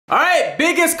Alright,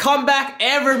 biggest comeback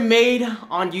ever made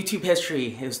on YouTube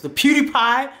history. It was the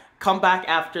Pewdiepie comeback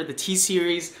after the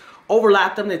T-Series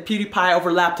overlapped him. The Pewdiepie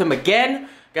overlapped him again.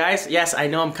 Guys, yes, I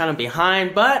know I'm kind of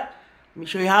behind, but let me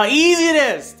show you how easy it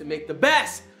is to make the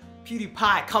best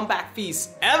Pewdiepie comeback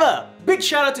feast ever. Big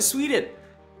shout out to Sweden.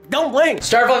 Don't blink.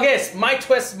 Start like this. My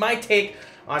twist, my take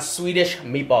on Swedish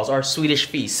meatballs or Swedish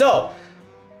feast. So,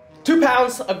 2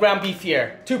 pounds of ground beef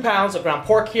here, 2 pounds of ground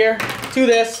pork here. To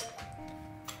this,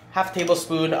 half a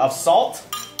tablespoon of salt,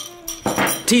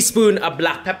 teaspoon of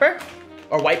black pepper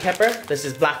or white pepper. This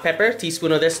is black pepper,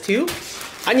 teaspoon of this too.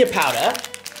 Onion powder.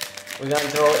 We're gonna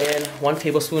throw in 1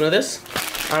 tablespoon of this.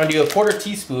 I'm gonna do a 1/4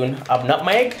 teaspoon of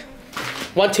nutmeg,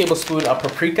 1 tablespoon of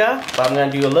paprika, but I'm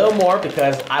gonna do a little more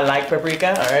because I like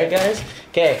paprika, all right guys?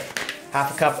 Okay,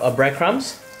 half a cup of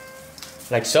breadcrumbs,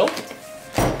 like so.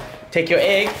 Take your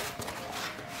egg,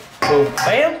 boom,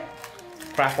 bam,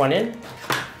 crack one in.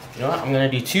 You know what, I'm gonna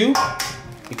do 2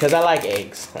 because I like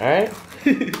eggs, all right?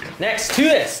 Next, to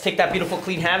this, take that beautiful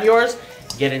clean ham of yours,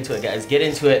 get into it guys, get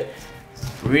into it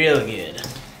real good.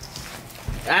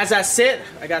 As I sit,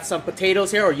 I got some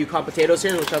potatoes here, or Yukon potatoes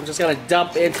here, which I'm just gonna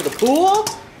dump into the pool.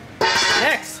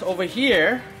 Next, over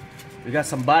here, we got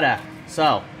some butter.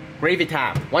 So, gravy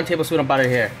time, 1 tablespoon of butter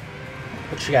here.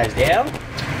 Put you guys down.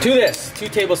 To this, 2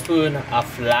 tablespoons of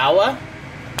flour,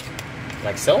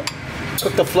 like so.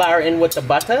 Cook the flour in with the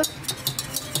butter.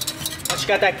 Once you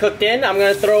got that cooked in, I'm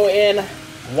gonna throw in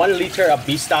 1 liter of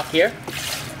beef stock here.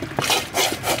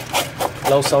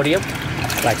 Low sodium,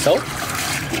 like so.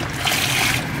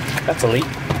 That's a leak,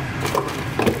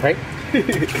 right?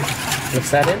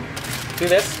 Mix that in. Do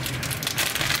this.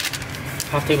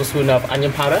 Half tablespoon of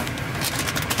onion powder.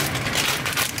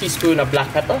 Teaspoon of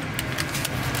black pepper.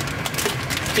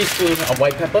 Teaspoon of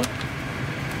white pepper.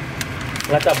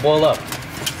 Let that boil up.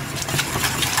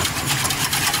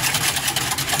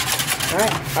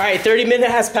 Alright, 30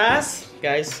 minutes has passed.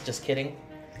 Guys, just kidding.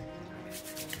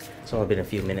 It's only been a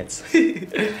few minutes.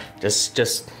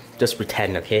 just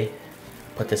pretend, okay?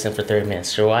 Put this in for 30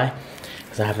 minutes. Sure why?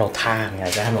 Because I have no time,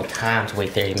 guys. I have no time to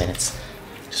wait 30 minutes.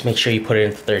 Just make sure you put it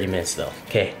in for 30 minutes though.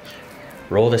 Okay.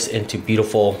 Roll this into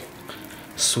beautiful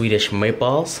Swedish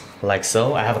meatballs, like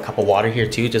so. I have a cup of water here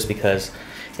too, just because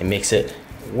it makes it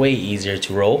way easier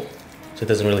to roll, so it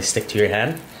doesn't really stick to your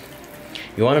hand.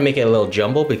 You want to make it a little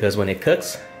jumbo because when it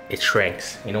cooks, it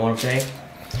shrinks. You know what I'm saying?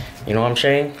 You know what I'm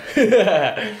saying?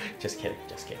 Just kidding,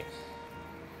 just kidding.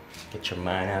 Get your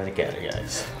mind out of the gutter,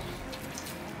 guys.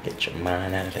 Get your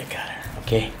mind out of the gutter,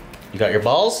 okay? You got your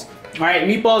balls? All right,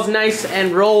 meatballs nice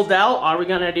and rolled out. All we're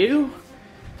gonna do,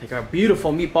 take our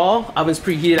beautiful meatball. Oven's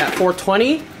preheated at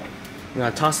 420. We're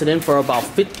gonna toss it in for about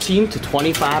 15 to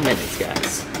 25 minutes,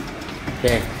 guys.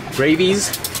 Okay, gravy's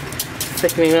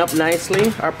thickening up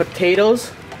nicely. Our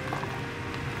potatoes.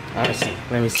 Let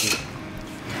me see.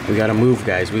 We gotta move,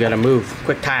 guys. We gotta move.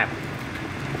 Quick time.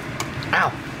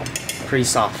 Ow! Pretty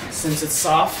soft. Since it's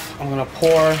soft, I'm gonna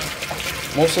pour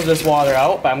most of this water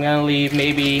out, but I'm gonna leave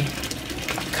maybe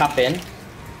a cup in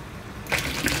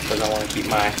because I want to keep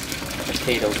my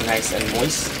potatoes nice and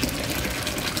moist.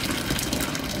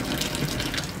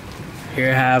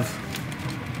 Here I have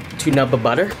 2 nubs of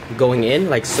butter going in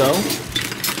like so.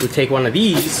 We take one of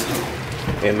these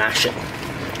and mash it.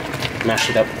 Mash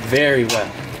it up very well.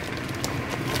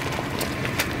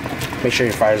 Make sure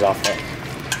your fire's off there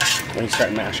when you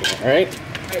start mashing it, alright?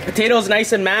 Potatoes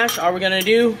nice and mashed. All we're gonna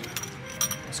do,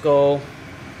 let's go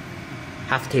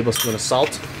half a tablespoon of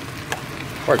salt,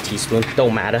 or a teaspoon,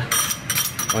 don't matter.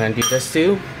 I'm gonna do this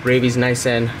too. Gravy's nice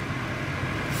and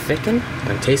thickened. I'm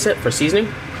gonna taste it for seasoning.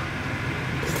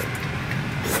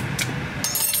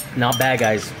 Not bad,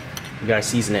 guys. You gotta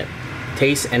season it.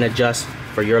 Taste and adjust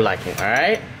for your liking,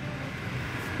 alright?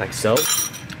 Like so.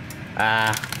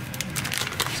 Let's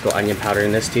go onion powder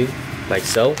in this too, like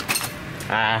so.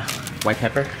 White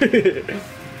pepper.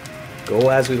 Go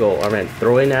as we go. Alright,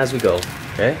 throw in as we go.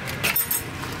 Okay?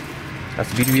 That's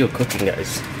the beauty of cooking,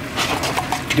 guys.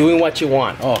 Doing what you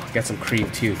want. Oh, get some cream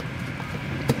too.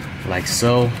 Like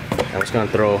so. I'm just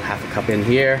gonna throw half a cup in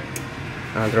here.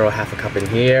 I'm gonna throw half a cup in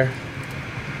here.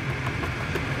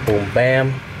 Boom,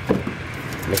 bam.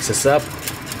 Mix this up.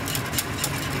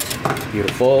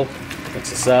 Beautiful. Mix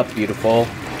this up. Beautiful.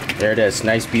 There it is.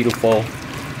 Nice, beautiful,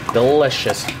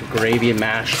 delicious gravy and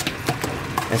mash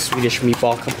and Swedish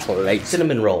meatball complete.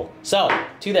 Cinnamon roll. So,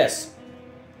 to this,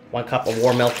 1 cup of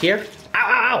warm milk here. Ow,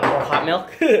 ow, ow, or hot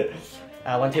milk.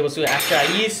 1 tablespoon of extra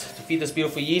yeast to feed this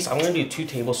beautiful yeast. I'm gonna do 2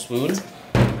 tablespoons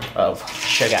of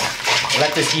sugar.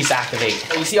 Let this yeast activate.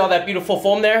 You see all that beautiful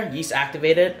foam there? Yeast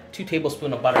activated. 2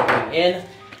 tablespoons of butter going in.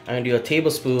 I'm gonna do a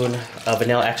tablespoon of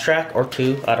vanilla extract, or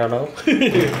 2, I don't know.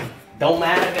 Don't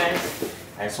matter, guys.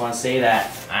 I just wanna say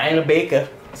that I ain't a baker.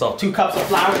 So 2 cups of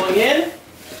flour going in.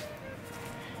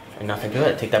 And nothing to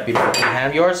it. Take that beautiful hand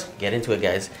of yours, get into it,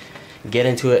 guys. Get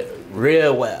into it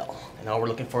real well. And all we're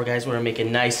looking for, guys, we're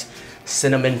making nice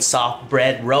cinnamon soft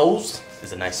bread rolls. This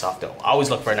is a nice soft dough. Always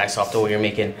look for a nice soft dough when you're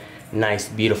making nice,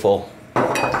 beautiful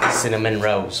cinnamon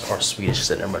rolls, or Swedish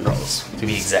cinnamon rolls, to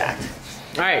be exact.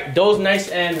 All right, dough's nice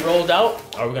and rolled out.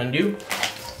 All we're gonna do,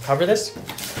 cover this.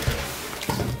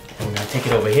 And we're gonna take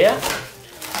it over here,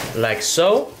 like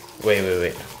so.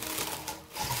 Wait.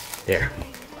 There.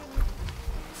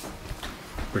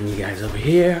 Bring you guys over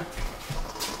here.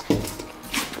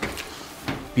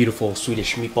 Beautiful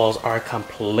Swedish meatballs are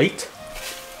complete.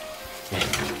 And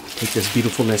take this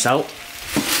beautifulness out.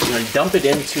 I'm gonna dump it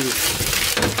into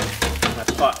my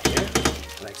pot here,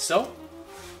 like so.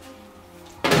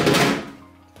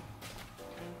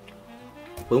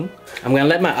 Boom. I'm gonna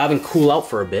let my oven cool out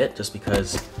for a bit, just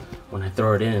because when I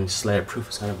throw it in and just let it proof,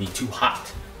 it's gonna be too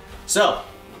hot. So,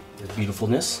 this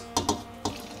beautifulness,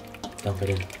 dump it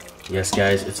in. Yes,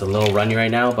 guys, it's a little runny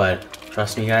right now, but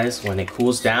trust me, guys, when it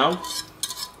cools down,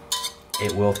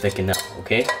 it will thicken up,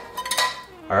 okay?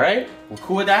 All right, we're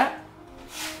cool with that.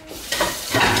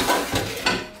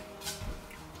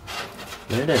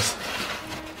 There it is.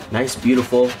 Nice,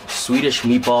 beautiful Swedish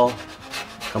meatball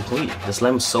complete. Just let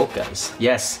them soak, guys.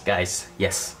 Yes, guys,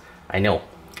 yes, I know.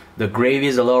 The gravy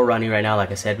is a little runny right now,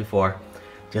 like I said before.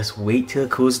 Just wait till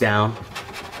it cools down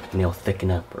and it'll thicken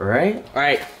up, all right? All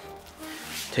right,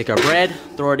 take our bread,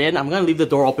 throw it in. I'm gonna leave the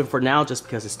door open for now just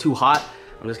because it's too hot.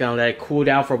 I'm just gonna let it cool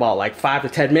down for about like 5 to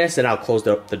 10 minutes, and I'll close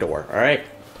the door, all right?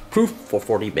 Proof for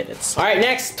 40 minutes. All right,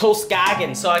 next, toast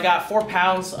Skagen. So I got 4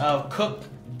 pounds of cooked,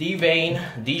 devein,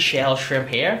 deshelled shrimp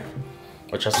here.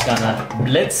 We're just gonna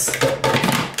blitz.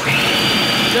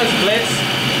 Just blitz,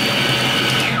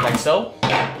 like so.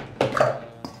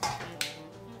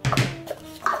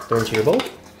 Throw it into your bowl.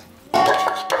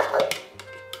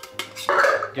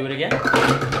 Do it again.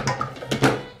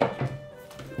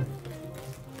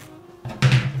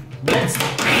 Blitz.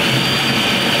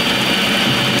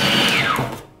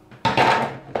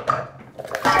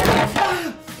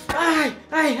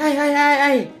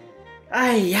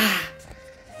 Yeah.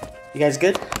 You guys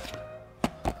good?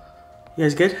 You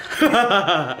guys good?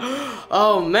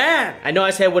 Oh man! I know I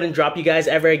said I wouldn't drop you guys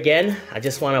ever again. I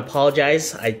just want to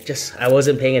apologize. I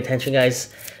wasn't paying attention,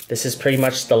 guys. This is pretty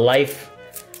much the life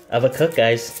of a cook,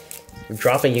 guys. I'm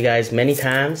dropping you guys many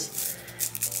times.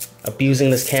 Abusing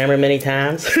this camera many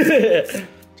times.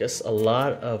 Just a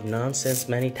lot of nonsense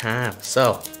many times.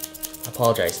 So, I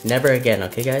apologize. Never again,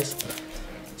 okay guys?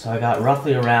 So I got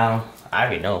roughly around, I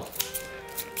already know.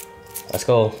 Let's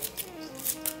go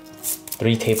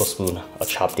 3 tablespoons of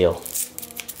chopped dill.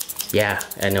 Yeah,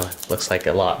 I know it looks like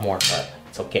a lot more, but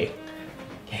it's okay.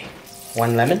 Okay,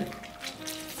 1 lemon.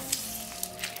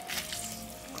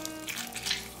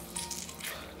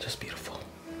 Just beautiful.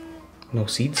 No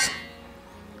seeds.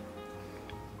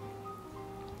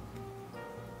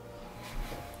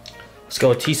 Let's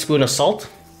go a teaspoon of salt.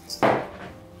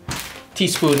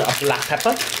 Teaspoon of black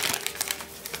pepper.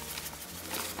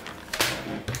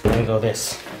 There we go,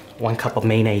 this 1 cup of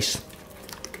mayonnaise,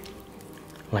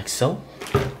 like so.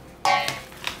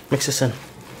 Mix this in.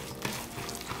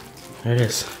 There it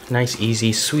is, nice,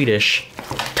 easy Swedish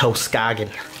toast Skagen.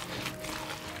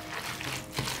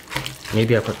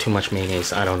 Maybe I put too much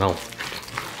mayonnaise, I don't know.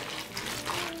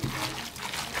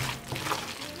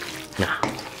 Nah,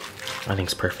 I think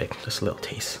it's perfect. Just a little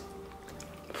taste.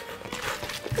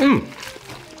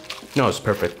 No, it's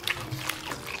perfect.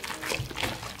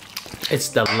 It's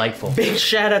delightful. Big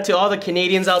shout out to all the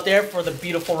Canadians out there for the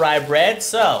beautiful rye bread.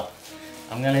 So,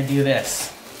 I'm gonna do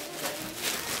this.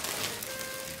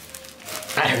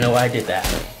 I don't know why I did that.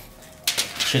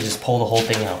 Should just pull the whole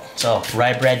thing out. So,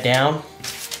 rye bread down.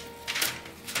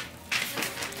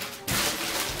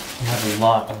 I have a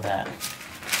lot of that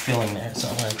filling there, so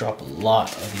I'm gonna drop a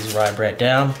lot of these rye bread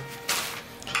down.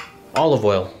 Olive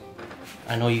oil.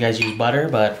 I know you guys use butter,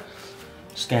 but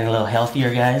just getting a little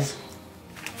healthier, guys.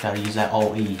 Gotta use that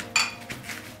OE.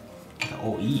 The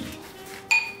OE.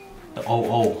 The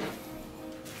OO.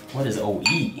 What is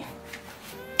OE?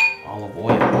 Olive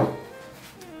oil.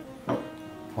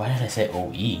 Why did I say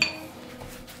OE?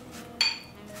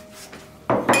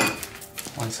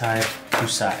 1 side, 2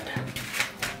 side.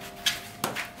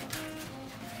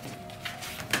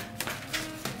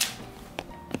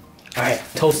 Alright,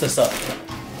 toast this up.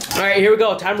 Alright, here we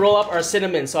go. Time to roll up our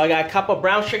cinnamon. So I got a cup of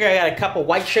brown sugar, I got a cup of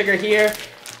white sugar here.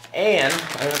 And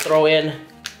I'm gonna throw in,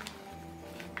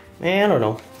 man, I don't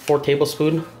know, 4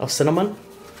 tablespoons of cinnamon.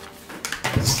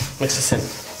 Mix this in.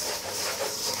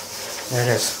 There it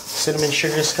is. Cinnamon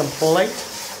sugar is complete.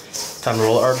 Time to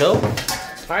roll our dough.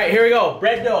 Alright, here we go.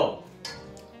 Bread dough.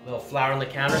 A little flour on the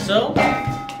counter, so.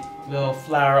 A little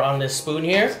flour on this spoon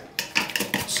here.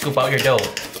 Scoop out your dough.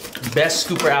 Best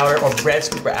scooper outer or bread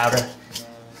scooper outer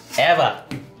ever.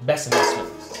 Best investment.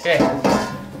 Okay.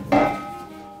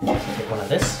 Take one of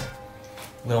this.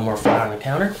 A little more flour on the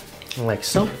counter. Like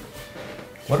so.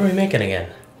 What are we making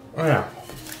again? Oh yeah.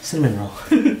 Cinnamon roll.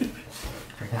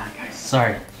 Forgot, guys.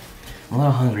 Sorry. I'm a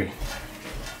little hungry.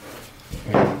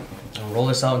 Here. I'll roll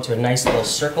this out into a nice little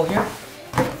circle here.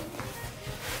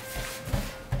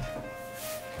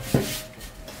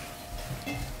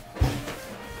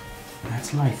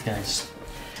 That's life, guys.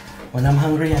 When I'm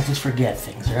hungry, I just forget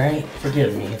things, alright?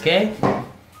 Forgive me, okay?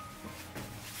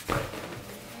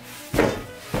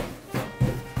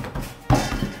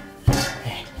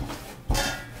 Okay.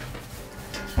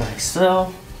 Like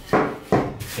so.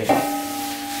 Okay.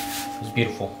 It was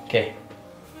beautiful. Okay.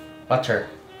 Butter.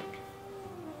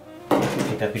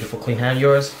 Take that beautiful clean hand of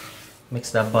yours.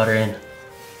 Mix that butter in.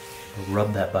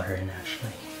 Rub that butter in,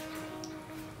 actually.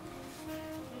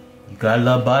 You gotta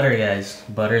love butter, guys.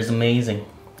 Butter is amazing.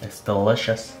 It's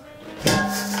delicious.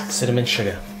 Cinnamon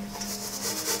sugar.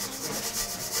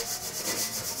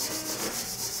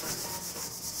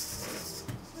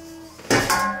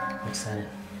 Mix that in.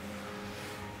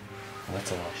 Oh,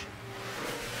 that's a wash.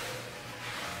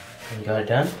 And you got it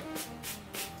done?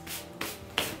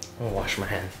 I'm gonna wash my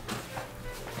hand.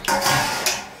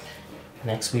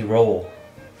 Next we roll.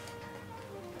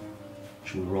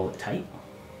 Should we roll it tight?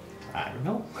 I don't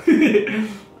know.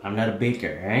 I'm not a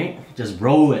baker, right? Just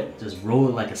roll it. Just roll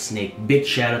it like a snake. Big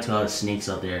shout out to all the snakes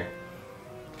out there.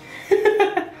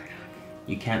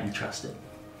 You can't be trusted.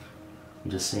 I'm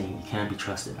just saying, you can't be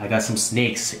trusted. I got some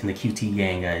snakes in the QT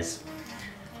gang, guys.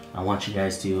 I want you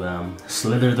guys to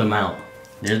slither them out.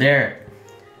 They're there.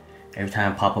 Every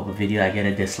time I pop up a video, I get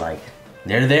a dislike.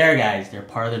 They're there, guys. They're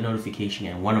part of the notification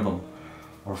gang. One of them,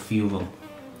 or a few of them.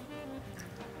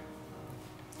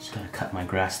 Just gotta cut my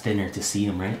grass thinner to see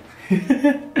them, right?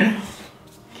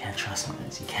 Can't trust them,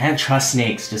 guys. You can't trust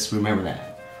snakes. Just remember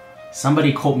that.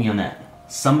 Somebody quote me on that.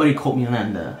 Somebody quote me on that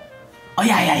in the... Oh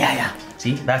yeah.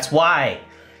 See, that's why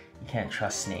you can't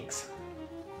trust snakes.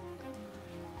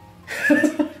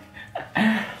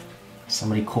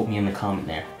 Somebody quote me in the comment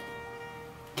there.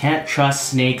 Can't trust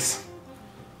snakes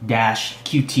dash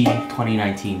QT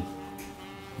 2019.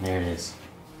 There it is.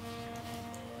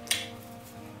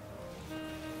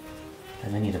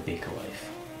 And I need a baker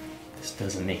wife. This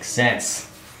doesn't make sense.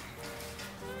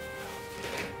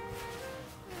 Okay.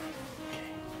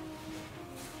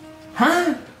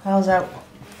 Huh? How's that?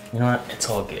 You know what? It's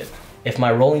all good. If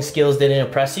my rolling skills didn't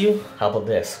impress you, how about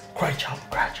this? Crunch up,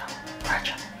 crunch up,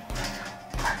 crunch up,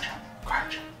 crunch up,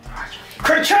 crunch up, crunch up,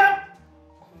 crunch up!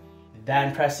 Did that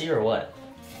impress you or what?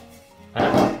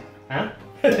 Huh? Huh?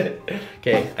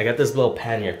 Okay, I got this little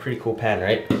pan here. Pretty cool pan,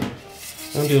 right? I'm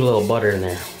gonna do a little butter in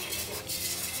there.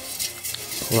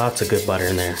 Lots of good butter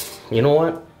in there. You know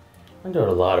what? I'm doing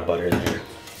a lot of butter in there.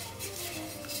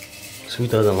 So who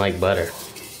doesn't like butter?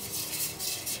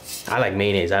 I like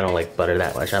mayonnaise. I don't like butter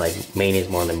that much. I like mayonnaise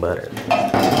more than butter.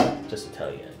 Just to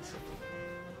tell you guys.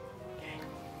 Okay.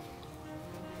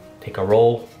 Take a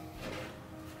roll.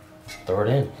 Throw it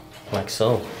in. Like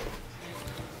so.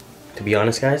 To be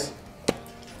honest, guys,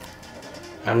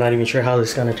 I'm not even sure how this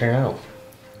is gonna turn out.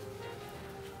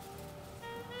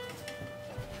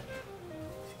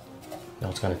 No,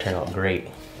 it's gonna turn out great.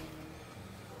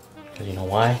 Because you know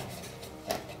why?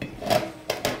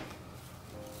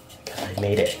 Because I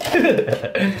made it.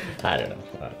 I don't know,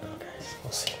 guys.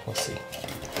 We'll see, we'll see.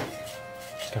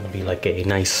 It's gonna be like a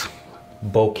nice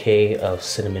bouquet of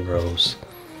cinnamon rolls.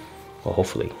 Well,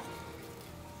 hopefully.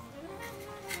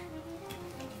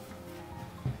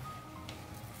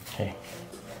 Okay.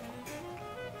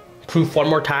 Proof one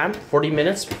more time, 40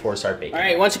 minutes before I start baking. All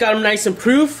right, once you got them nice and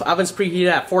proof, oven's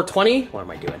preheated at 420. What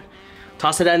am I doing?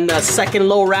 Toss it in the second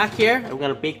low rack here, and we're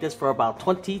gonna bake this for about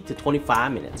 20 to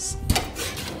 25 minutes.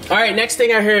 All right, next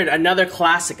thing I heard, another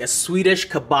classic, a Swedish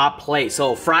kebab plate.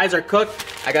 So fries are cooked.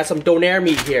 I got some doner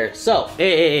meat here. So,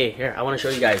 hey, here, I wanna show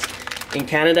you guys. In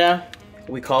Canada,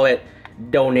 we call it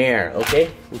doner,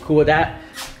 okay? We cool with that?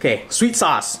 Okay, sweet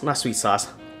sauce, not sweet sauce.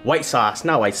 White sauce,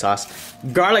 not white sauce.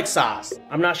 Garlic sauce.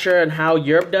 I'm not sure on how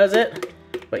Europe does it,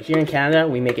 but here in Canada,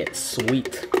 we make it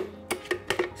sweet.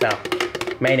 So,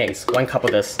 mayonnaise, 1 cup of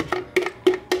this.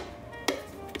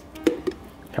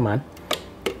 Come on.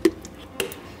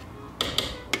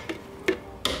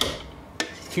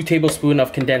 2 tablespoons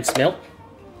of condensed milk.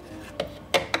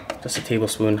 Just a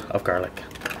tablespoon of garlic.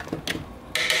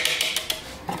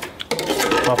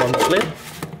 Pop on the lid.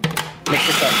 Mix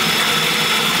this up.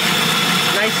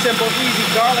 Nice, simple, easy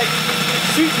garlic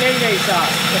sweet mayonnaise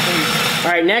sauce.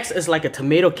 Alright, next is like a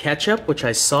tomato ketchup, which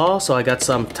I saw. So I got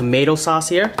some tomato sauce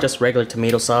here, just regular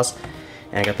tomato sauce.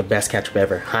 And I got the best ketchup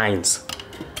ever, Heinz.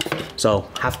 So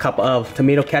half cup of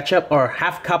tomato ketchup or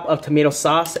half cup of tomato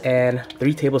sauce and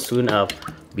 3 tablespoons of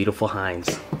beautiful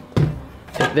Heinz.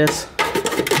 Take this,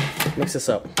 mix this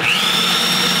up.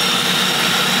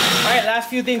 Alright, last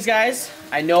few things, guys.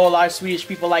 I know a lot of Swedish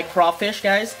people like crawfish,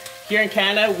 guys. Here in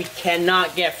Canada, we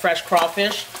cannot get fresh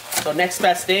crawfish. So next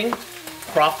best thing,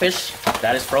 crawfish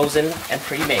that is frozen and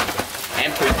pre-made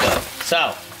and pre-cooked.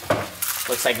 So,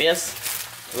 looks like this.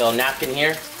 A little napkin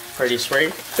here, pretty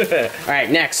straight. Alright,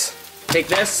 next, take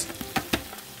this.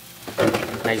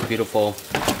 Nice, beautiful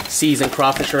seasoned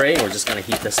crawfish array. We're just gonna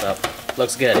heat this up.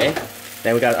 Looks good, eh?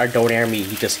 Then we got our donair meat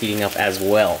just heating up as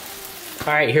well.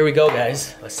 Alright, here we go,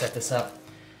 guys. Let's set this up.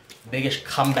 Biggest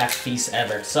comeback feast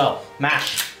ever. So,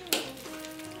 mash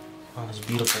on this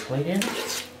beautiful plate here.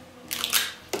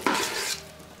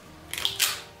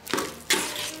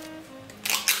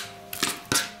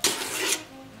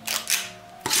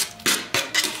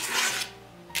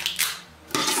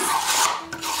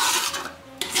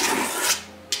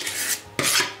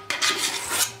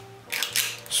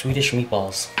 Swedish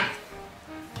meatballs.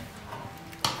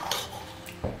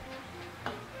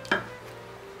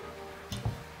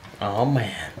 Oh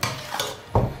man.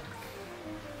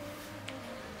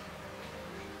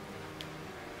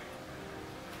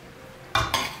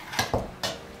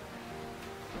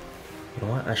 You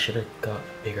know what? I should have got a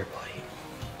bigger plate.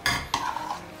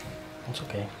 That's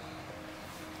okay.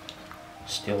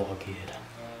 Still all good.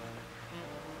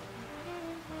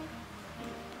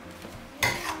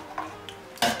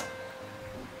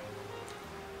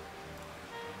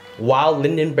 Wild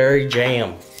lingonberry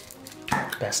jam.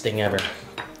 Best thing ever.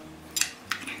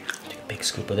 Take a big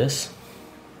scoop of this.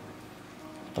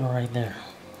 Throw it right there.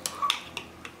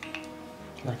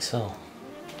 Like so.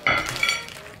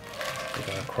 We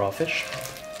got our crawfish.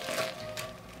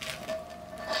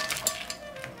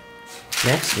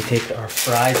 Next, we take our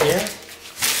fries here.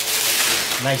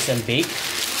 Nice and baked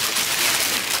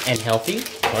and healthy.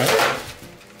 Right?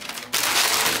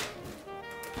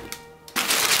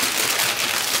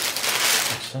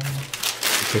 So,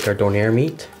 we take our donair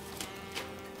meat.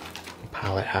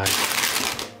 Pile it high.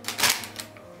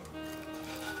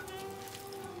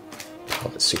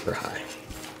 Pile it super high.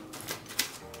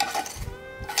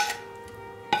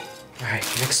 Alright,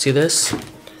 next to this,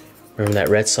 remember that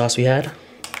red sauce we had?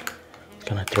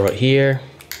 Gonna throw it here,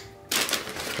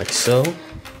 like so.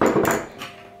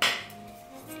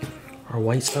 Our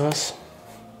white sauce,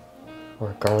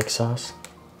 or garlic sauce,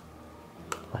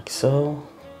 like so.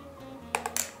 A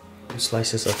few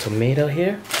slices of tomato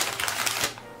here,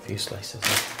 a few slices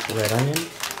of red onion,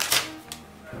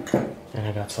 and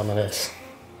I got some of this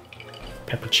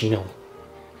peppercino,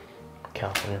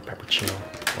 California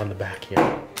peppercino on the back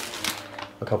here.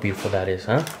 Look how beautiful that is,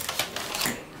 huh?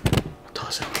 I'll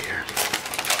toss it here.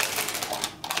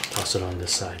 Toss it on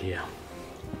this side, yeah.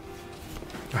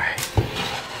 Alright.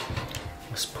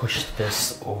 Let's push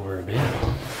this over a bit.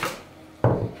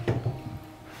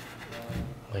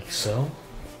 Like so.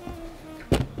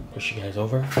 Push you guys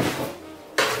over.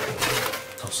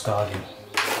 So Skagen.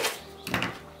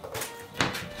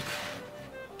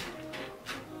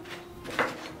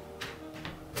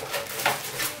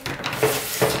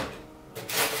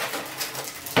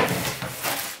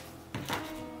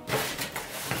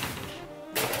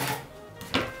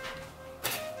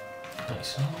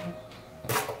 So,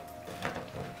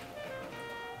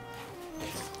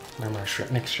 remember our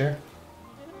shrimp mixture?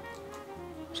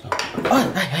 So,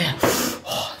 oh,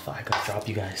 I thought I could drop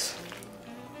you guys.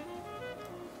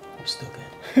 We're still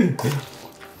good.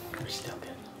 We're still good.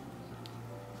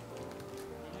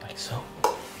 Like so.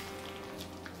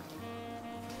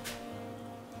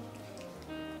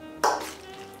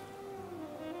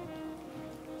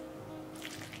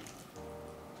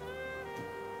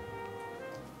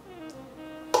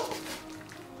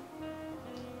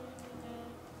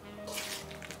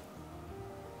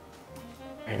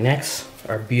 Next,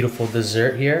 our beautiful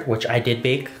dessert here, which I did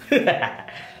bake.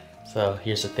 So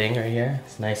here's the thing right here.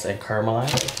 It's nice and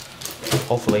caramelized.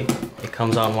 Hopefully it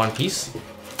comes on one piece.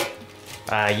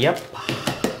 Yep.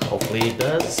 Hopefully it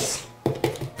does.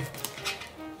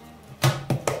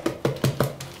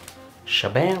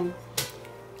 Shabam.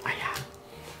 Ah, yeah.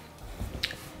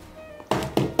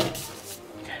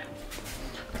 Okay.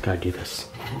 Gotta do this.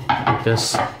 Like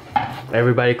this.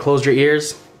 Everybody close your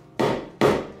ears.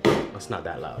 It's not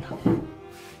that loud.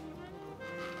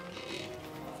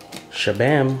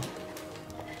 Shabam.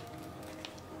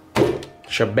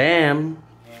 Shabam.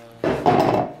 Get out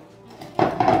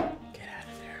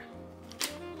of there.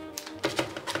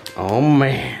 Oh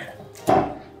man.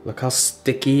 Look how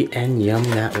sticky and yum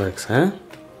that looks, huh?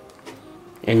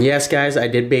 And yes, guys, I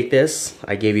did bake this.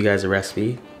 I gave you guys a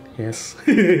recipe. Yes.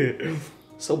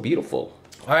 So beautiful.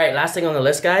 All right, last thing on the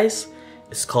list, guys.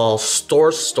 It's called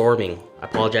store storming. I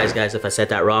apologize, guys, if I said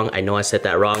that wrong. I know I said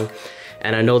that wrong.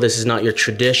 And I know this is not your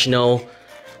traditional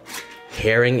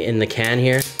herring in the can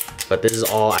here, but this is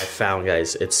all I found,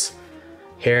 guys. It's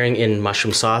herring in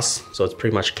mushroom sauce, so it's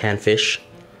pretty much canned fish.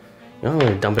 I'm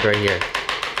gonna dump it right here.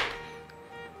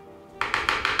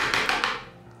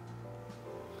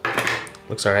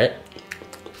 Looks all right.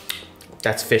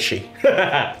 That's fishy.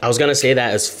 I was gonna say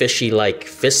that as fishy like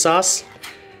fish sauce,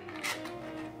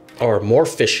 or more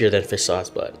fishier than fish sauce,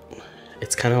 but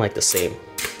it's kind of like the same.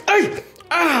 Ay!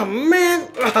 Oh man,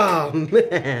 oh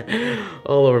man,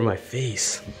 all over my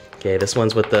face. Okay, this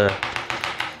one's with the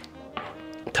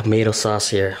tomato sauce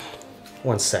here.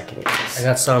 1 second. I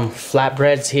got some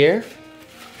flatbreads here,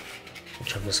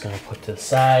 which I'm just gonna put to the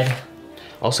side.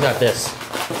 Also got this.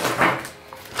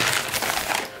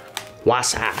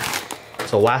 Wasa.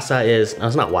 So wasa is, no,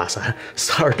 it's not wasa,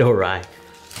 sourdough rye.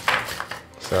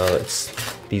 So it's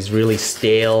these really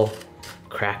stale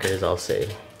crackers, I'll say.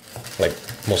 Like,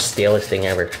 most stalest thing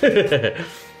ever.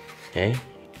 Okay,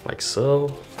 like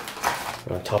so. I'm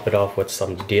gonna top it off with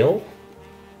some dill.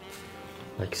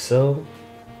 Like so.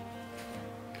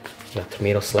 Got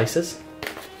tomato slices.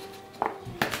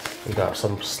 We got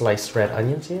some sliced red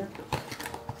onions here.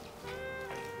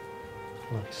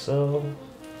 Like so.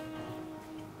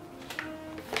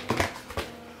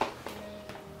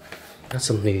 Got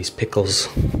some of these pickles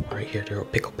right here. They're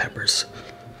pickle peppers.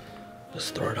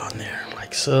 Just throw it on there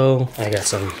like so. I got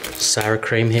some sour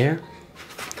cream here.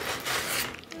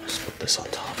 Let's put this on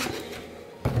top.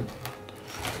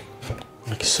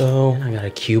 Like so. And I got a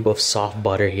cube of soft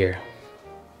butter here.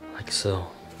 Like so.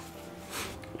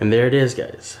 And there it is,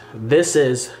 guys. This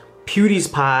is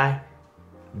Pewdiepie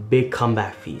Big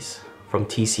Comeback Feast from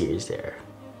T-Series there.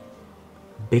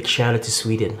 Big shout out to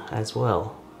Sweden as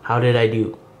well. How did I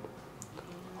do?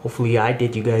 Hopefully I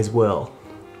did you guys well.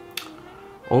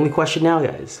 Only question now,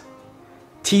 guys.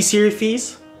 T-Series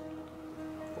feast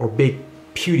or big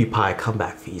Pewdiepie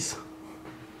comeback feast?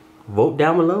 Vote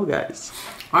down below, guys.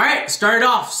 Alright, start it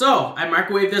off. So, I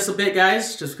microwaved this a bit,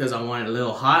 guys, just because I want it a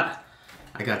little hot.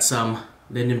 I got some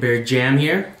lingonberry jam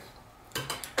here.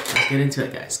 Let's get into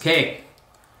it, guys. Okay.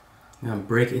 I'm gonna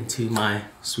break into my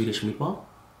Swedish meatball.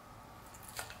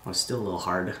 Oh, it's still a little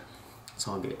hard. It's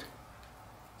all good.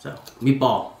 So,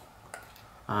 meatball,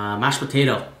 mashed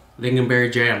potato,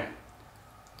 lingonberry jam.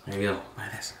 There you go. Buy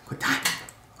this. Quick time.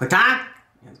 Quick time.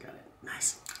 You guys got it.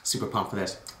 Nice. Super pumped for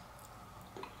this.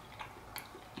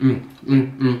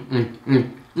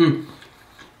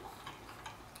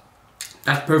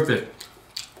 That's perfect.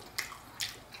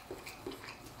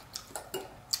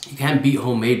 You can't beat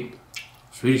homemade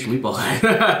Swedish meatball.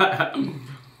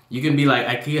 You can be like,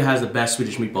 IKEA has the best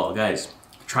Swedish meatball, guys.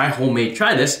 Try homemade.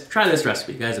 Try this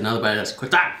recipe, guys. Another bite of this.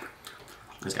 Quick time.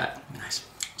 This guy. Nice.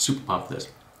 Super pumped for this.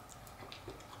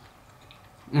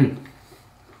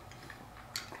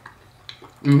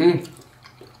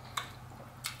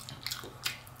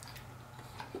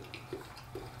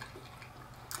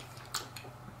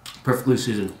 Perfectly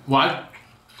seasoned. Why?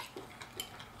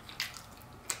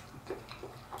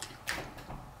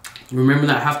 Remember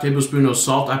that half tablespoon of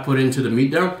salt I put into the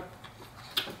meat there?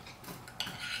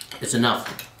 It's enough.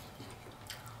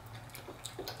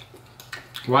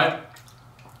 Why?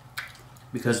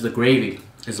 Because the gravy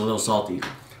is a little salty.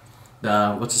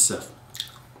 The, what's this stuff?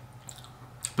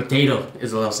 Potato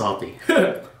is a little salty.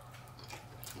 Then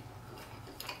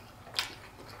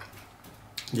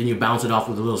you bounce it off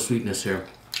with a little sweetness here.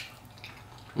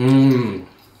 You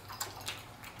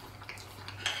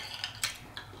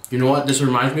know what this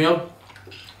reminds me of?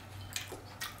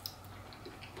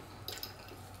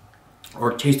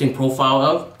 Or tasting profile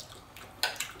of?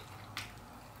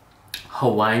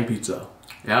 Hawaiian pizza.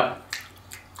 Yep.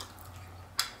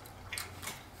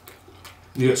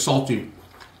 You get salty,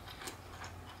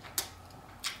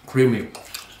 creamy,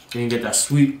 then you get that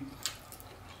sweet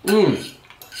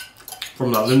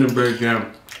from that lingonberry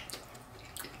jam.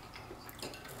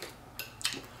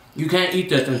 You can't eat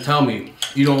this and tell me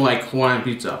you don't like Hawaiian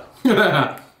pizza.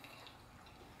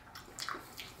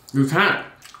 You can't.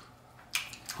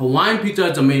 Hawaiian pizza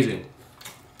is amazing.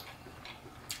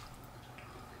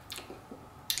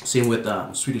 Same with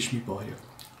Swedish meatball here.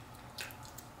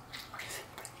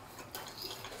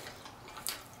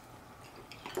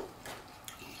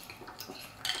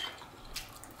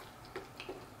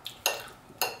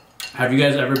 Have you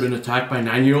guys ever been attacked by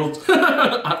 9-year-olds?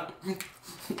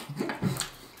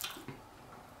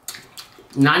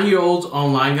 9-year-olds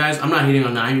online, guys. I'm not hating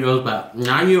on 9-year-olds, but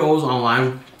 9-year-olds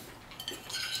online,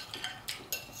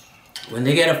 when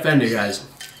they get offended, guys,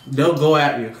 they'll go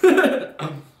at you.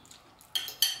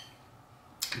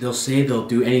 They'll say they'll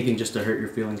do anything just to hurt your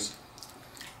feelings.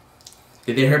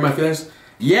 Did they hurt my feelings?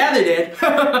 Yeah, they did.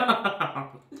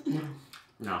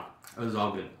 No, it was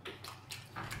all good.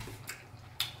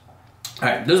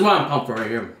 Alright, this is what I'm pumped for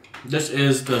right here. This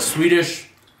is the Swedish,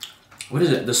 what is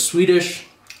it? The Swedish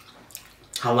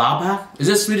halaba? Is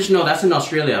it Swedish? No, that's in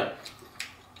Australia.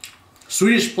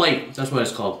 Swedish plate, that's what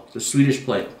it's called. The Swedish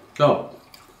plate. So,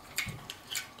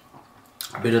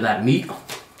 a bit of that meat,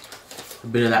 a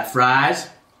bit of that fries.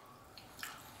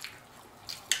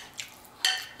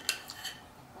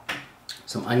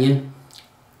 Some onion.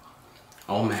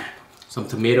 Oh man. Some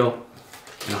tomato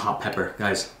and a hot pepper.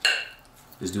 Guys,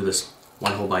 let's do this.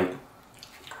 One whole bite.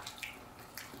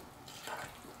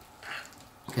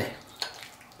 Okay.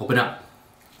 Open up.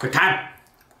 Quick time.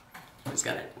 Let's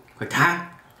got it. Quick time.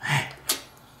 Hey.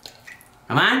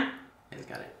 Come on. Let's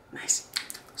got it. Nice.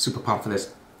 Super pumped for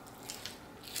this.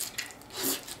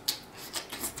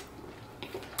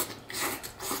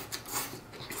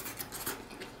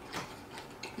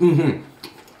 Mm-hmm.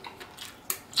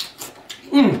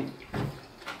 Mmm.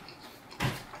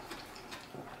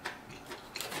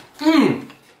 Mmm.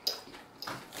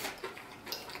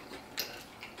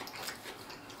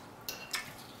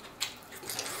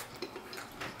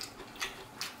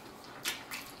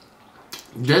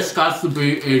 This got to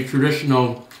be a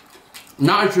traditional,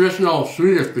 not a traditional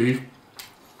Swedish beef.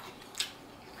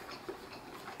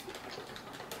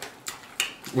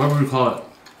 What would we call it?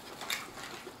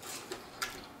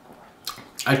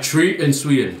 A treat in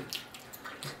Sweden.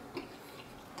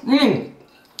 Mmm.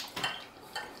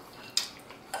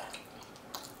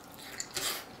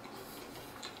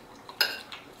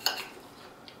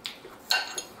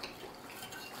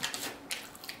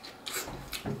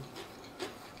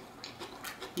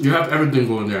 You have everything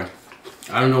going there.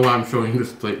 I don't know why I'm showing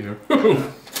this plate here.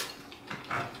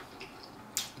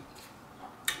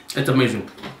 It's amazing.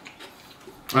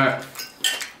 Alright.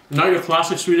 Now your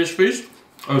classic Swedish feast,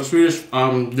 or Swedish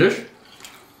dish.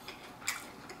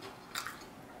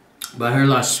 But I heard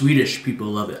a lot of Swedish people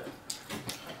love it.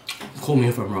 Call me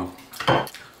if I'm wrong.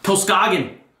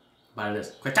 Skagen. Buy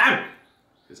this. Quick time!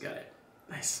 Just got it.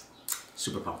 Nice.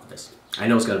 Super pumped with this. I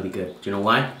know it's gotta be good. Do you know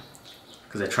why?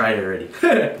 Because I tried it already.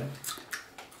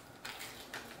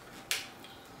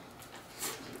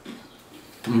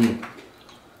 Mm.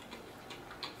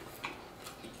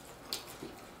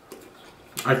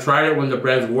 I tried it when the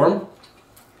bread's warm,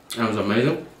 and it was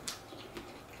amazing.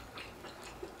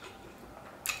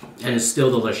 And it's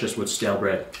still delicious with stale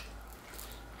bread.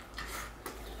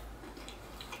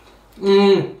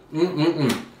 Mmm, mmm, mmm,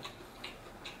 mmm.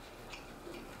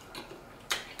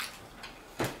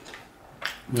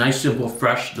 Nice, simple,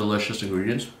 fresh, delicious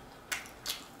ingredients.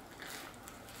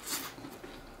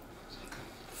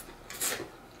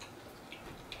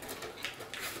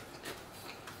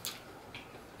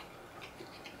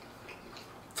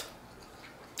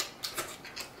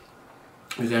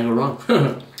 You can't go wrong.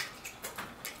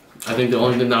 I think the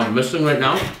only thing that I'm missing right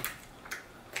now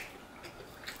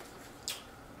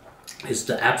is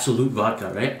the absolute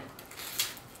vodka, right?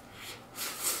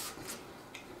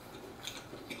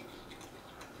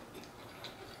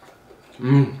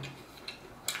 Mmm.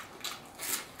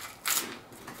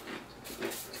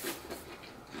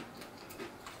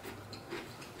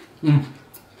 Mmm.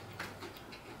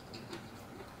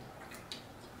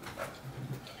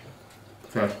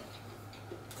 Okay.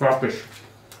 Crawfish.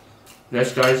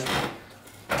 Yes, guys.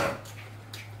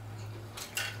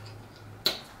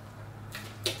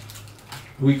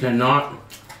 We cannot,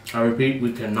 I repeat,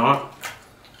 we cannot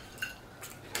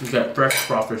get fresh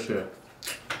crawfish here.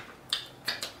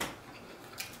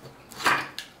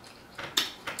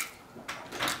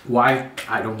 Why?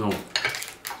 I don't know.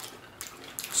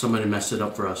 Somebody messed it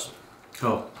up for us.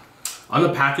 So, on the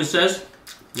package says,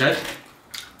 guys,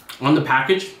 on the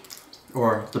package,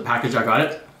 or the package I got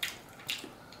it,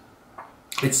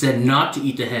 it said not to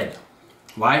eat the head.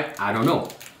 Why? I don't know.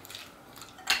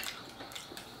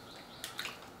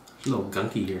 It's a little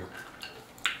gunky here.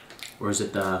 Or is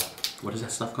it the, what is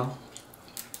that stuff called?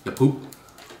 The poop?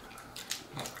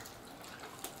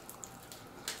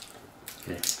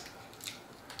 Okay.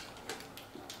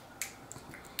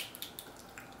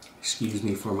 Excuse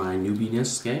me for my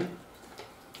newbiness, okay?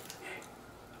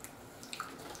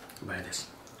 Buy this.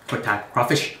 Quick time.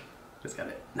 Crawfish. Just got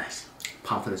it. Nice.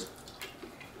 Pump for this.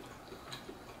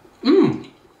 Mmm.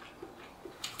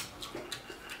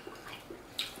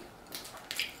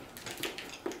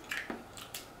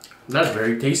 That's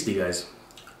very tasty, guys.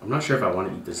 I'm not sure if I want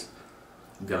to eat this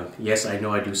gunk. Yes, I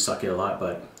know I do suck it a lot,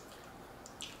 but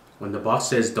when the boss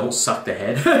says don't suck the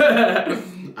head,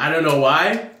 I don't know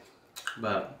why,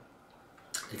 but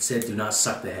it said do not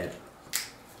suck the head.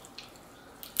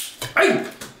 Ay!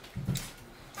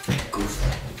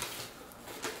 Goof.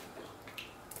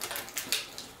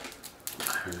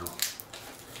 I don't know.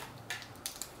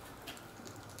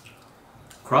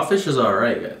 Crawfish is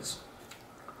alright, guys.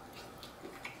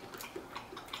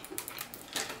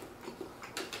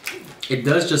 It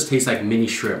does just taste like mini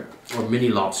shrimp or mini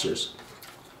lobsters.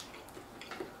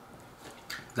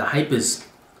 The hype is,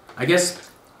 I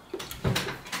guess,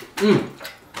 I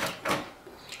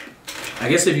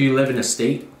guess if you live in a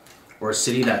state or a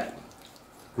city that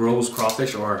grows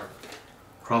crawfish, or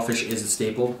crawfish is a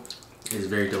staple, it is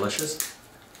very delicious.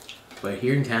 But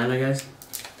here in Canada, guys,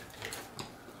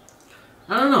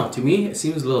 I don't know, to me it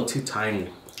seems a little too tiny.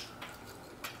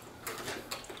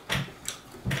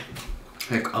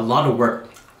 Like a lot of work.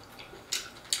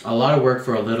 A lot of work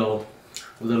for a little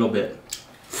bit.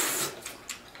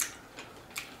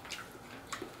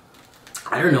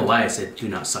 I don't know why I said do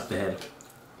not suck the head.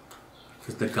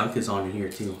 Because the gunk is on here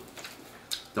too.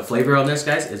 The flavor on this,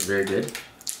 guys, is very good.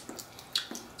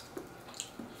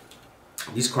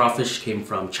 These crawfish came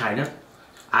from China.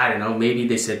 I don't know, maybe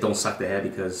they said don't suck the head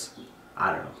because,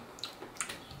 I don't know.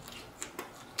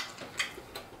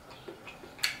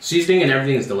 Seasoning and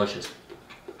everything is delicious.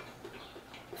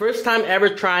 First time ever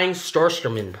trying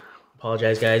Storstromen.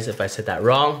 Apologize guys if I said that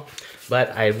wrong,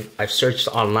 but I've searched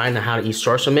online on how to eat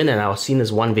Storstromen, and I've seen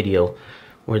this one video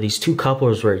where these two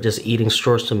couples were just eating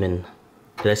Storstromen.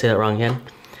 Did I say that wrong again?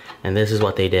 And this is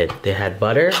what they did. They had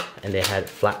butter and they had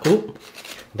flat. Oop,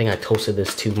 I think I toasted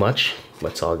this too much,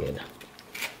 but it's all good.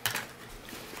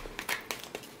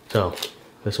 So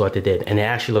this is what they did, and it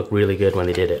actually looked really good when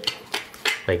they did it.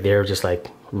 Like they were just like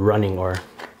running, or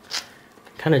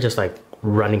kind of just like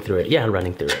running through it. Yeah,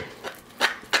 running through it.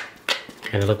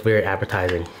 And it looked very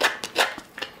appetizing.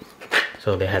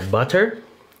 So they had butter.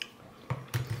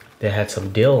 They had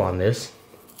some dill on this.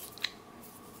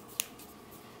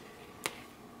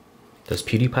 Does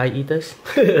Pewdiepie eat this?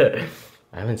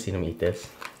 I haven't seen him eat this.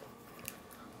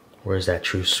 Where's that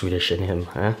true Swedish in him,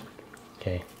 huh?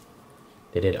 Okay.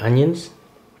 They did onions.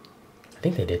 I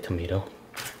think they did tomato.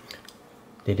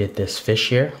 They did this fish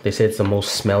here. They said it's the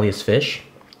most smelliest fish.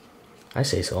 I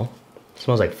say so. It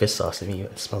smells like fish sauce to me.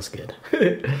 It smells good.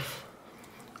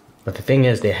 But the thing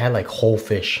is, they had like whole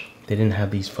fish. They didn't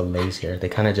have these fillets here. They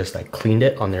kind of just like cleaned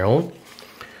it on their own,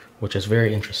 which is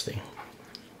very interesting.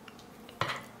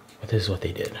 But this is what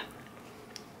they did.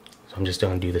 So I'm just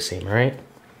gonna do the same, alright?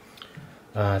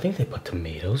 I think they put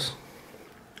tomatoes.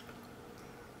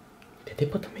 Did they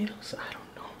put tomatoes? I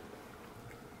don't know.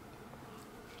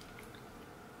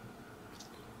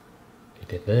 They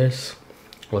did this.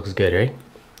 Looks good, right?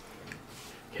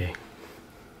 Okay.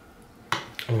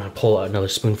 I'm gonna pull out another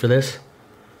spoon for this.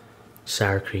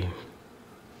 Sour cream.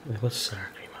 What's sour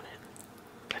cream on it?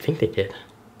 I think they did.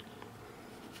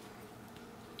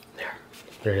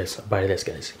 There it is. A bite of this,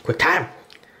 guys. Quick time!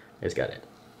 You guys got it.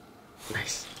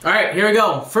 Nice. Alright, here we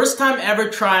go. First time ever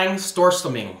trying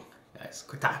Storstromen. Guys,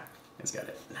 quick time. You guys got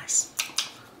it. Nice.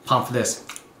 Pump for this.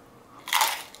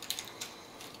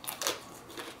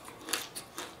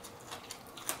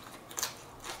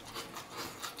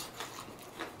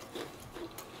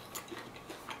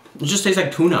 It just tastes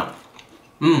like tuna.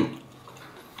 Mmm.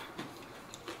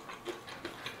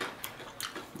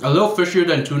 A little fishier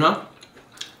than tuna.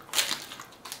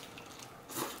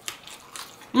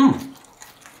 Mmm.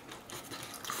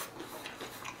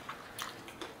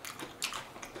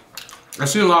 I've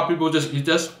seen a lot of people just eat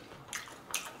this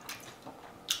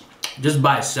just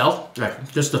by itself,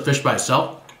 like just the fish by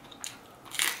itself.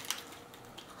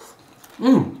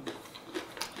 Mmm.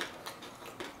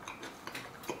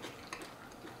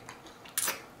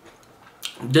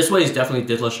 This way is definitely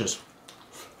delicious.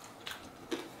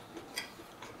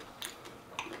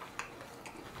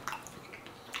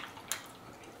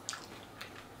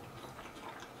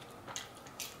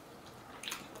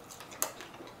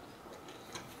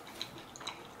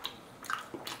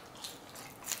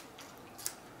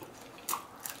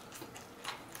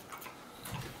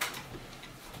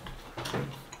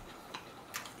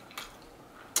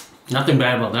 Nothing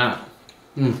bad about that.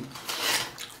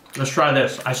 Let's try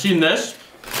this. I seen this.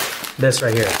 This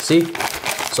right here. See?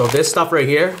 So this stuff right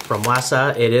here from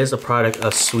Wasa, it is a product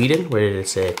of Sweden. Where did it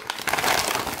say?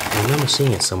 I remember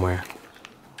seeing it somewhere.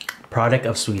 Product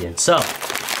of Sweden. So,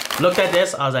 looked at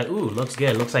this. I was like, ooh, looks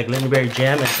good. Looks like lingonberry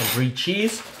jam and some brie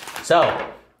cheese. So,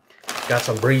 got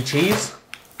some brie cheese.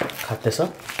 Cut this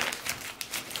up.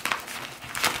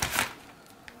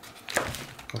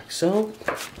 Like so.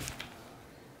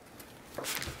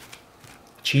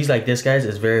 Cheese like this, guys,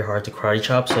 is very hard to karate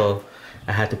chop, so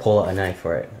I had to pull out a knife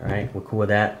for it. Alright, we're cool with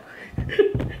that.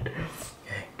 Okay.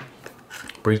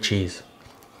 Brie cheese.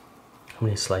 How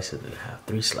many slices did it have?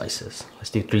 3 slices. Let's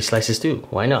do 3 slices too.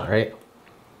 Why not, right?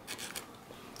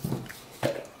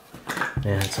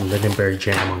 And some lingonberry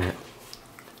jam on it.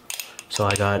 So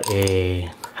I got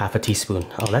a half a teaspoon.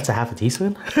 Oh, that's a half a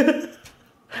teaspoon?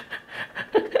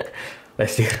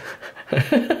 Let's do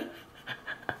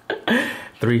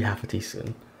 3 half a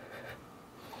teaspoon.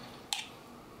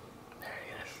 There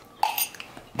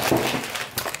it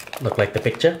is. Look like the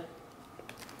picture?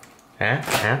 Huh?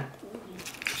 Huh?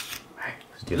 Alright,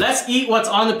 let's do that. Let's eat what's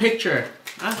on the picture.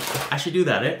 I should do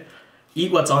that, eh?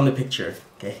 Eat what's on the picture.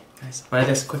 Okay, guys, try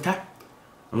this. Quick tap.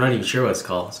 I'm not even sure what it's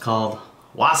called. It's called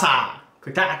wasa.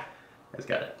 Quick tap. Guys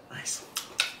got it. Nice.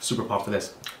 Super pumped for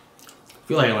this. I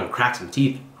feel like I'm gonna crack some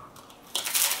teeth.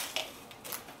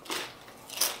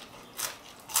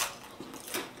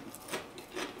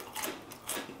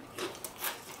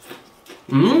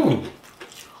 Mmm.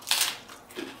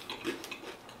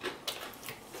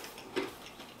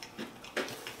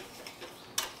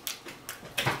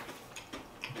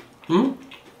 Hmm?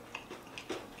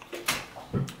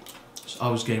 It's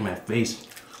always getting my face.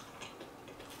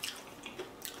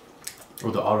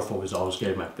 Or the autofocus is always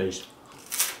getting my face.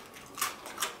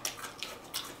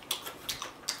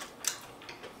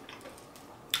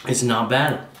 It's not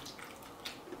bad.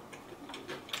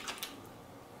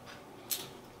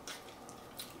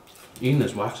 Eating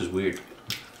this wax is weird.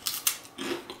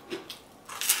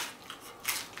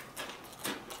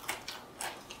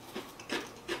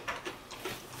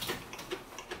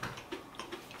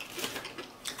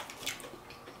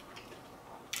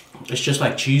 It's just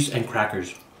like cheese and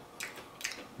crackers.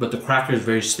 But the cracker is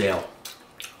very stale.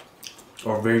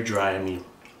 Or very dry, I mean.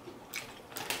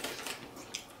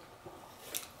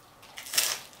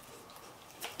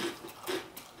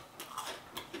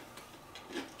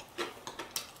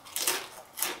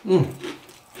 Mmm.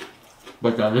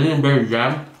 But that lingonberry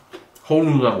jam, whole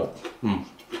new level. Mmm.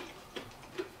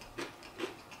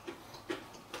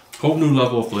 Whole new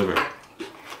level of flavor.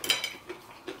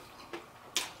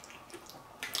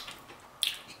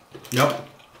 Yep.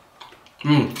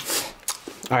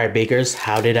 Mmm. Alright, bakers,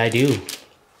 how did I do? Look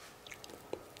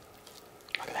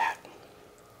at that.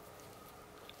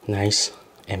 Nice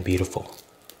and beautiful.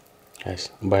 Guys,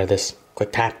 by this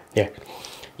quick tap. There.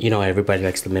 You know everybody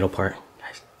likes the middle part.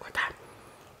 Guys, quick tap.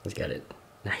 Let's get it.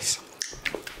 Nice.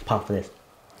 Pop for this.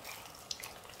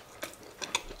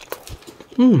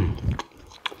 Mmm.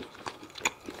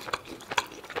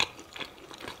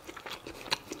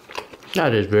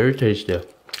 That is very tasty.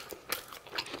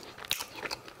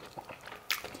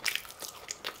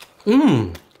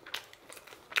 Mmm.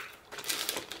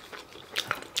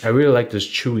 I really like this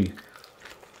chewy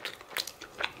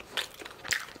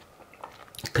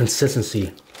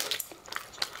consistency.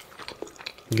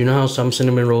 You know how some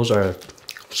cinnamon rolls are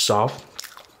soft?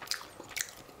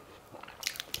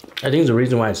 I think the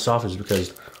reason why it's soft is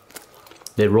because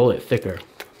they roll it thicker.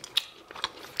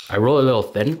 I roll it a little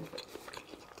thin,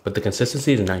 but the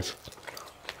consistency is nice.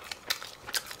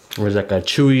 There's like a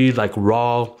chewy, like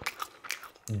raw,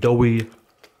 doughy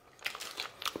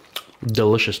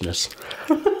deliciousness.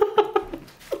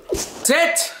 That's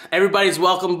it. Everybody's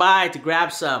welcome by to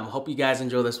grab some. Hope you guys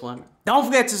enjoy this one. Don't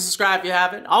forget to subscribe if you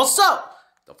haven't. Also,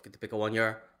 don't forget to pick up on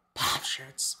your pop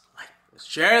shirts. Like,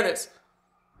 share this.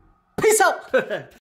 Peace out.